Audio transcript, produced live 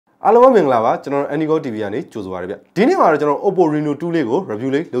အားလုံးပဲမင်္ဂလာပါကျွန်တော် Anigo TV ကနေကြိုဆိုပါရစေဗျဒီနေ့မှာတော့ကျွန်တော် Oppo Reno 2လေးကို review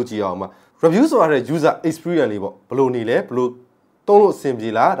လေးလုပ်ကြည့်အောင်ပါ review ဆိုတာတဲ့ user experience လေးပေါ့ဘယ်လိုနေလဲဘယ်လိုသုံးလို့အ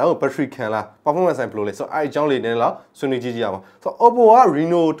ဆင်ပြေလားဒါမှမဟုတ် battery ခံလား performance ဆိုင်ဘယ်လိုလဲဆိုတော့အဲ့အကြောင်းလေးနည်းလောက်ဆွေးနွေးကြည့်ကြအောင်ဆိုတော့ Oppo က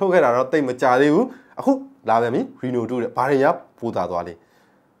Reno ထုတ်ခဲ့တာတော့တိတ်မကြသေးဘူးအခုလာပြန်ပြီ Reno 2တဲ့ဘာတွေ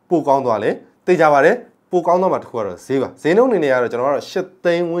ရပို့တာသွားလဲပို့ကောင်းသွားလဲသိကြပါတယ်ပို့ကောင်းသွားမှာတစ်ခုကတော့ဈေးပါဈေးနှုန်းအနေနဲ့ကတော့ကျွန်တော်ကတော့8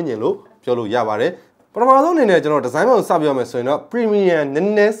သိန်းဝန်းကျင်လို့ပြောလို့ရပါတယ်ပထမဆုံးအနေနဲ့ကျွန်တော်ဒီဇိုင်းဘက်ကိုစပြောမယ်ဆိုရင်တော့ premium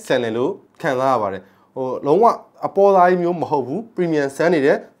နည်းနည်းဆန်တယ်လို့ခံစားရပါတယ်ဟိုလုံးဝအပေါ်သားကြီးမျိုးမဟုတ်ဘူး premium ဆန်နေတ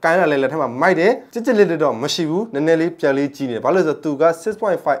ယ်ကိုင်းရလဲလက်ထက်မှာမိုက်တယ်ကြစ်လေးတော့မရှိဘူးနည်းနည်းလေးပြန်လေးကြီးနေတယ်ဘာလို့လဲဆိုတော့သူက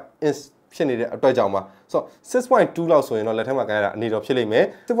 6.5 inch ဖြစ်နေတဲ့အတွက်ကြောင့်ပါဆိုတော့ 6.2 လောက်ဆိုရင်တော့လက်ထက်မှာကိုင်းရတာအနေတော်ဖြစ်လိမ့်မယ်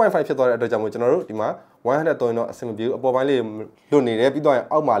 6.5 ဖြစ်သွားတဲ့အတွက်ကြောင့်မို့ကျွန်တော်တို့ဒီမှာ100တော့ရင်တော့အဆင်မပြေဘူးအပေါ်ပိုင်းလေးလွတ်နေ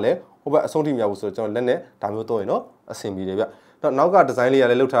တယ်ပြီးတော့အောက်မှာလည်းဟိုဘက်အဆုံးထိမရဘူးဆိုတော့ကျွန်တော်လက်နဲ့ဒါမျိုးတော့ရင်တော့အဆင်ပြေတယ်ဗျတော့နောက်ကဒီဇိုင်းလေး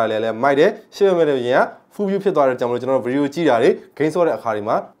ကလည်းလှုပ်ထားရတယ်လည်းမိုက်တယ်ရှေ့ရမဲ့တဲ့ရင်က full view ဖြစ်သွားတဲ့ကြောင့်မလို့ကျွန်တော်ဗီဒီယိုကြည့်တာတွေ gain ဆော့တဲ့အခါ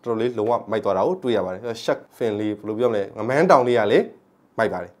တွေမှာတော်တော်လေးလုံးဝမိုက်သွားတာကိုတွေ့ရပါတယ် shark fin လေးဘယ်လိုပြောမလဲငမန်းတောင်လေးကလည်း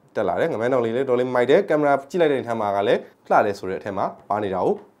မိုက်ပါတယ်တက်လာတယ်ငမန်းတောင်လေးလည်းတော်တော်လေးမိုက်တယ်ကင်မရာကြည့်လိုက်တဲ့အခါမှာကလည်းလှတယ်ဆိုတဲ့အထက်မှာပါနေတာ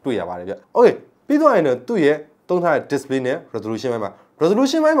ကိုတွေ့ရပါတယ်ဗျ okay ပြီးတော့ရင်တော့သူ့ရဲ့သုံးထားတဲ့ display နဲ့ resolution ပိုင်းမှာ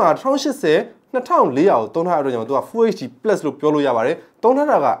resolution ပိုင်းမှာ1080 2400ကိုသုံးထားတဲ့အတွက်ကြောင့်သူက Full HD Plus လို့ပြောလို့ရပါတယ်သုံး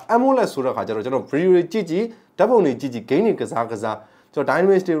ထားတာက AMOLED ဆိုတဲ့အခါကျတော့ကျွန်တော် video တွေကြည့်ကြည့်ဓာတ်ပုံတွေကြည့်ကြည့် gain တွေကစားကျွန်တော်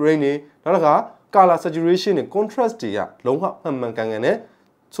dynamic range တွေနောက်တစ်ခါ color saturation တွေ contrast တွေကလုံးဝမှန်ကန်ကန်နဲ့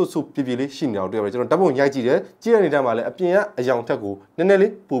ဆွဆွပြပြလေးရှိနေတာကိုတွေ့ရပါတယ်ကျွန်တော်ဓာတ်ပုံရိုက်ကြည့်တယ်ကြည့်ရတဲ့နေရာမှာလည်းအပြင်ကအယောင်ထက်ကိုနည်းနည်း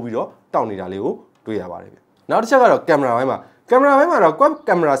လေးပို့ပြီးတော့တောက်နေတာလေးကိုတွေ့ရပါတယ်ဗျနောက်တစ်ချက်ကတော့ကင်မရာပိုင်းမှာကင်မရာပိုင်းမှာတော့ quad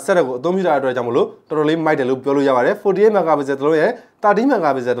camera setup ကိုအသုံးပြုတာအတွက်ကြောင့်မလို့တော်တော်လေးမိုက်တယ်လို့ပြောလို့ရပါတယ်48 megapixel တလုံးရဲ့30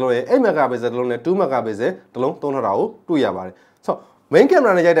 megapixel တလုံးရဲ့8 megapixel တလုံးနဲ့2 megapixel တလုံးသုံးထားတာကိုတွေ့ရပါတယ်ဆိုတော့ main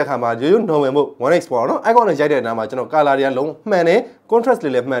camera နဲ့ရိုက်တဲ့အခါမှာရိုးရိုး normal mode 1x ပေါ့နော် icon နဲ့ရိုက်တဲ့နေရာမှာကျွန်တော် color တွေကလုံးမှန်တယ် contrast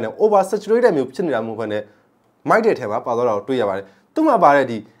လေးလည်းမှန်တယ် over saturated မျိုးဖြစ်နေတာမျိုးပဲနဲ့မိုက်တဲ့ထဲမှာပါသွားတာကိုတွေ့ရပါတယ်သူ့မှာပါတဲ့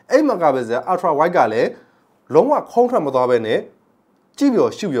ဒီ8 megapixel ultra wide ကလည်းလုံးဝခုံးထွက်မသွားဘဲနဲ့ကြ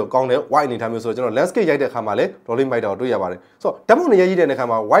ည့်ပြီးရှုပြီးကောင်းတဲ့ wide အနေထားမျိုးဆိုတော့ကျွန်တော် landscape ရိုက်တဲ့အခါမှာလည်းဒေါ်လေးမိုက်တာကိုတွေ့ရပါတယ်ဆိုတော့ဓာတ်ပုံနဲ့ရိုက်ကြည့်တဲ့အခါ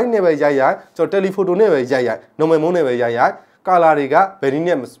မှာ wide နဲ့ပဲရိုက်ကျွန်တော် telephoto နဲ့ပဲရိုက် normal mode နဲ့ပဲရိုက် color တွေကဘယ်န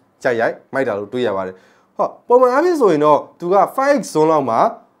ည်းနဲ့ရိုက်မိုက်တာလို့တွေ့ရပါတယ်ဟောပုံမှန်အားဖြင့်ဆိုရင်တော့သူက 5x zone လောက်မှာ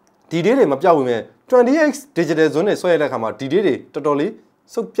ဒီဒေးတွေမပြောက်ဘူးမဲ့ 20x digital zone နဲ့ဆွဲရတဲ့အခါမှာဒီဒေးတွေတော်တော်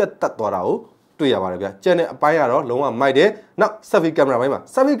လေးစုပ်ပြတ်တက်သွားတာကိုတွေ့ရပါတယ်ဗျကျန်တဲ့အပိုင်းကတော့လုံးဝမိုက်တယ်နောက် selfie camera ဘိုင်းမှာ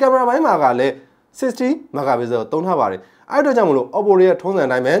selfie camera ဘိုင်းမှာကလည်း60 megapixel သုံးထားပါတယ်အဲ့တော့ကြောင့်မလို့ Oppo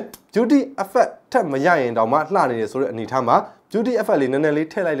ရဲ့ထုံးစံတိုင်းပဲ beauty effect ထပ်မရရင်တောင်မှလှနေတယ်ဆိုတဲ့အနေထားမှာ beauty effect လေးနည်းနည်းလေး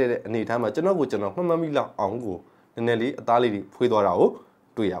ထည့်လိုက်တဲ့အနေထားမှာကျွန်တော်မှတ်မိလောက်အောင်ကိုနည်းနည်းလေးအသားလေးတွေဖွေးသွားတာ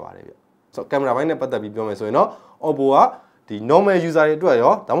ကိုတွေ့ရပါတယ်ဗျဆိုတော့ကင်မရာဘိုင်းနဲ့ပတ်သက်ပြီးပြောမယ်ဆိုရင်တော့ Oppo ကဒီ normal user တွေအတွက်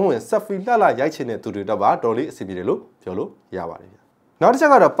ရောဒါမှမဟုတ် selfie လှရိုက်ချင်တဲ့သူတွေအတွက်ပါတော်လေးအဆင်ပြေတယ်လို့ပြောလို့ရပါတယ်ဗျနောက်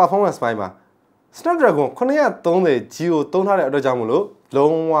တစ်ချက်ကတော့ performance ဘိုင်းမှာ Snapdragon 930G ကိုသုံးထားတဲ့အတွက်ကြောင့်မလို့လုံး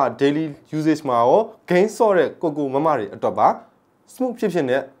ဝ daily usage မှာရော gain ဆော့တဲ့ကိုမမတွေအတွက်ပါ smooth ဖြစ်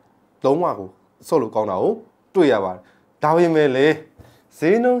နဲ့လုံးဝကိုဆော့လို့ကောင်းတာကိုတွေ့ရပါတယ်ဒါပေ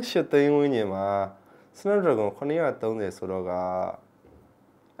မဲ့လေဈေးနှုန်း8သိန်းဝန်းကျင်မှာ Snapdragon 930ဆိုတော့က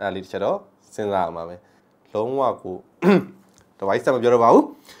အဲ့လေးတစ်ချက်တော့စဉ်းစားရမှာပဲလုံးဝကို device ဆက်မပြောတော့ပါ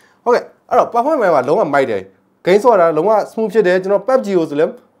ဘူးဟုတ်ကဲ့အဲ့တော့ performance မှာလုံးဝမိုက်တယ် gain ဆော့တာလုံးဝ smooth ဖြစ်တယ်ကျွန်တော် PUBG ကိုဆိုလဲ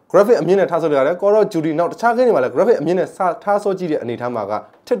graphic အမြင့်နဲ့ထားဆော့ရတယ် Call of Duty နောက်တခြား game တွေမှာလည်း graphic အမြင့်နဲ့ထားဆော့ကြည့်တဲ့အနေထားမှာက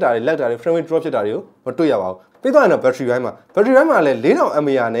ထစ်တာတွေလက်တာတွေ frame rate drop ဖြစ်တာတွေကိုမတွေ့ရပါဘူးပြီးတော့ရင်တော့ battery ဘိုင်းမှာ battery ဘိုင်းမှာလည်း 4000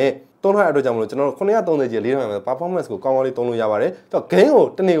 mAh နဲ့သုံးထားတဲ့အတွက်ကြောင့်မလို့ကျွန်တော်930G 4000 mAh performance ကိုကောင်းကောင်းလေးသုံးလို့ရပါတယ်ပြီးတော့ game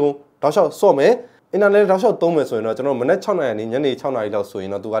ကိုတနေ့ကိုတောက်လျှောက်ဆော့မယ် internet တောက်လျှောက်သုံးမယ်ဆိုရင်တော့ကျွန်တော်မနေ့6နာရီညနေ6နာရီလောက်ဆို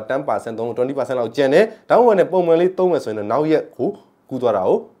ရင်တော့သူက 10% သုံး 20% လောက်ကျန်တယ်ဒါမှမဟုတ်လည်းပုံမှန်လေးသုံးမယ်ဆိုရင်တော့နောက်ရက်ကိုကူးသွားတာ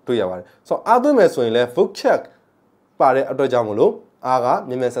ကိုတွေ့ရပါတယ်ဆိုတော့အားသွင်းမယ်ဆိုရင်လည်း vote check ပါတဲ့အတွက်ကြောင့်မလို့အားက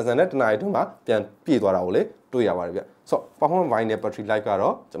မြန်မြန်ဆန်ဆန်နဲ့တနားရီတွင်းမှာပြန်ပြည့်သွားတာကိုလည်းတွေ့ရပါတယ်ဗျဆိုတော့ performance wise နဲ့ battery life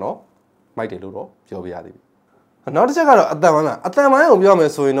ကတော့ကျွန်တော်မိုက်တယ်လို့တော့ပြောပြရသေးပြီနောက်တစ်ချက်ကတော့အတန်ပိုင်းလားအတန်ပိုင်းကိုပြော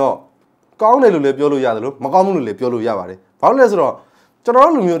မယ်ဆိုရင်တော့ကောင်းတယ်လို့လည်းပြောလို့ရတယ်လို့မကောင်းဘူးလို့လည်းပြောလို့ရပါတယ်ဘာလို့လဲဆိုတော့ကျွန်တော်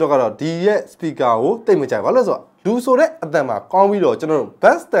တို့လူမျိုးတော့ကတော့ဒီရဲ့ speaker ကိုတိတ်မကြိုက်ဘာလို့လဲဆိုတော့လူဆိုတဲ့အတန်မှာကောင်းပြီးတော့ကျွန်တော်တို့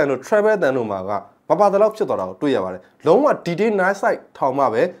bass တန်တို့ travel တန်တို့မှာကမပါတဲ့လောက်ဖြစ်သွားတာကိုတွေ့ရပါတယ်လုံးဝ detail nice side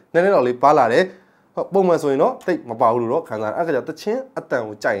ထောင်မှပဲနည်းနည်းတော့လေးပါလာတယ်ပုံမှန်ဆိုရင်တော့တိတ်မပါဘူးလို့တော့ခံစားအဲ့ဒါကြောင့်တချင်းအ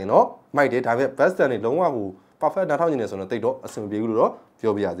တန်ကိုကြိုက်ရင်တော့မိုက်တယ်ဒါပေမဲ့ best stand တွေလုံးဝကို perfect နားထောင်နေတယ်ဆိုတော့တိတ်တော့အဆင်မပြေ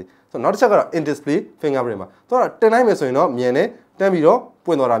ဘူးလို့တော့ပြောပြရစီဆိုတော့နောက်တစ်ချက်ကတော့ in display fingerprint မှာသူကတင်လိုက်မယ်ဆိုရင်တော့မြင်တယ်တန်းပြီးတော့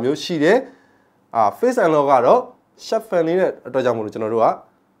ပွင့်သွားတာမျိုးရှိတယ်face unlock ကတော့ sharp fan လေးတဲ့အတွက်ကြောင့်မလို့ကျွန်တော်တို့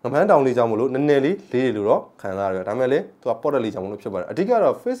ကငမန်းတောင်လေးကြောင့်မလို့နည်းနည်းလေးလေးလို့တော့ခံစားရတယ်ဒါပေမဲ့လေသူက portal လေးကြောင့်မလို့ဖြစ်ပါတယ်အဓိက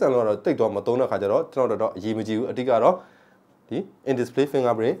တော့ face unlock ကတော့တိတ်တော့မသုံးတဲ့ခါကျတော့ကျွန်တော်တော့အရေးမကြီးဘူးအဓိကတော့ဒီ in display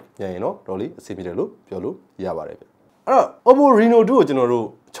fingerprint ရရင်တော့တော်လေးအဆင်ပြေတယ်လို့ပြောလို့ရပါတယ်ဗျအဲ့တော့ Oppo Reno 2ကိုကျွန်တော်တို့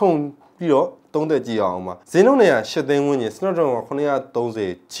ခြုံ ပြီးတော့သုံးသက်ကြည့်အောင်ပါဈေးနှုန်းတွေက8သိန်းဝန်းကျင် Snapdragon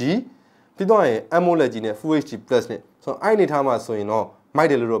 930G ပြီးတော့ရင် AMOLED ကြီးနဲ့ Full HD Plus နဲ့ဆိုတော့အဲ့အနေထားမှာဆိုရင်တော့မိုက်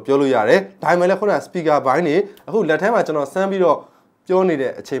တယ်လို့တော့ပြောလို့ရတယ်ဒါပေမဲ့လည်းခုနက speaker ဘိုင်းနေအခုလက်ထဲမှာကျွန်တော်စမ်းပြီးတော့ပြောနေ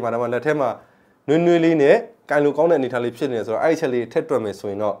တဲ့အချိန်မှာတော့လက်ထဲမှာနွေးနွေးလေးနဲ့ကင်လိုကောင်းတဲ့အနေထားလေးဖြစ်နေတယ်ဆိုတော့အဲ့ဒီချက်လေးထည့်တွက်မယ်ဆို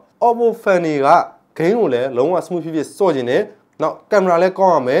ရင်တော့ Oppo fan တွေက game ကိုလည်းလုံးဝ smooth ဖြစ်စော့ကျင်တယ်နောက်ကင်မရာလည်းကော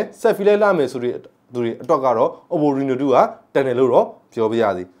င်းရမယ် selfie လည်းလှမယ်ဆိုတဲ့သူတွေအတွက်ကတော့ Oppo Reno 2ကတန်တယ်လို့တော့ပြောပြရ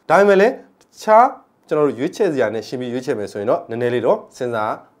စီဒါပေမဲ့လည်းတခြားကျွန်တော်တို့ရွေးချယ်စရာနဲ့ရှင်ပြီးရွေးချယ်မယ်ဆိုရင်တော့နည်းနည်းလေးတော့စဉ်း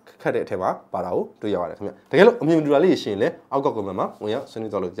စားခက်တဲ့အထက်မှာပါတာကိုတွေ့ရပါတယ်ခင်ဗျတကယ်လို့အမြင်တူတာလေးရှင်လဲအောက်က comment မှာဝင်ရောက်ဆွေး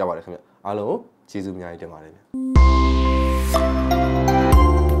နွေးသွားလို့ရပါတယ်ခင်ဗျအားလုံးကျေးဇူးအများကြီးတင်ပါတယ်